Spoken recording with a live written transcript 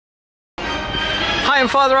Hi, I'm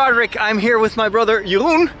Father Roderick. I'm here with my brother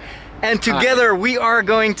Jeroen, and together we are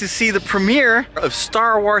going to see the premiere of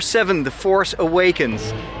Star Wars 7: The Force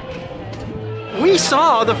Awakens. We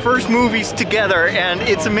saw the first movies together, and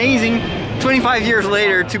it's amazing 25 years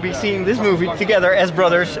later to be seeing this movie together as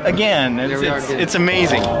brothers again. It's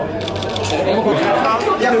amazing. Ik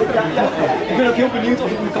ben ook heel benieuwd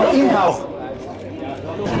of ik me kan inhouden.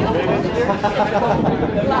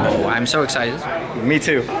 Oh, I'm so excited. Me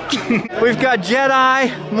too. We've got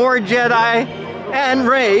Jedi, more Jedi, and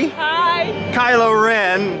Rey. Hi. Kylo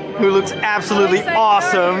Ren, who looks absolutely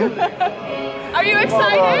awesome. Are you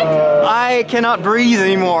excited? I cannot breathe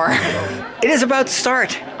anymore. It is about to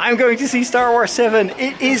start. I'm going to see Star Wars 7.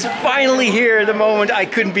 It is finally here, the moment I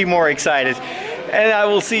couldn't be more excited. And I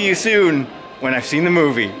will see you soon when I've seen the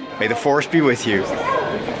movie. May the Force be with you.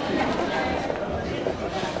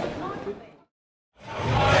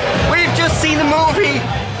 We've just seen the movie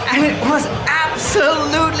and it was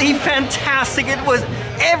absolutely fantastic. It was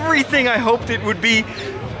everything I hoped it would be.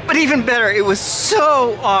 But even better, it was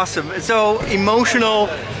so awesome, so emotional,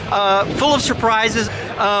 full of surprises.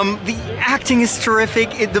 The acting is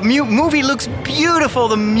terrific. The movie looks beautiful.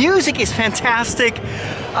 The music is fantastic.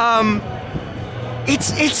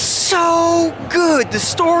 It's so good. The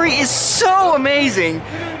story is so amazing.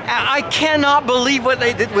 I cannot believe what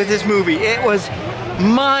they did with this movie. It was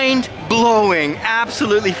mind-blowing,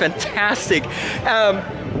 absolutely fantastic.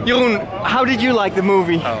 Jeroen, how did you like the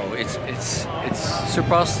movie? Oh, it's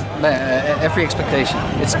surpassed every expectation.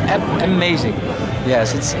 It's amazing.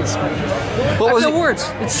 Yes, it's. What was the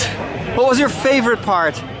words? What was your favorite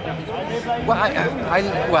part? Well,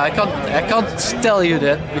 I can't tell you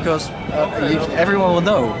that because everyone will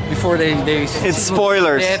know before they. It's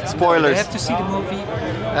spoilers. Spoilers. They have to see the movie.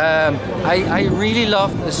 I really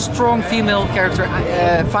loved a strong female character.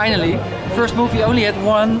 Finally, first movie only had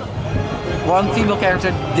one female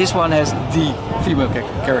character. This one has the female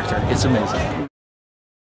character. It's amazing.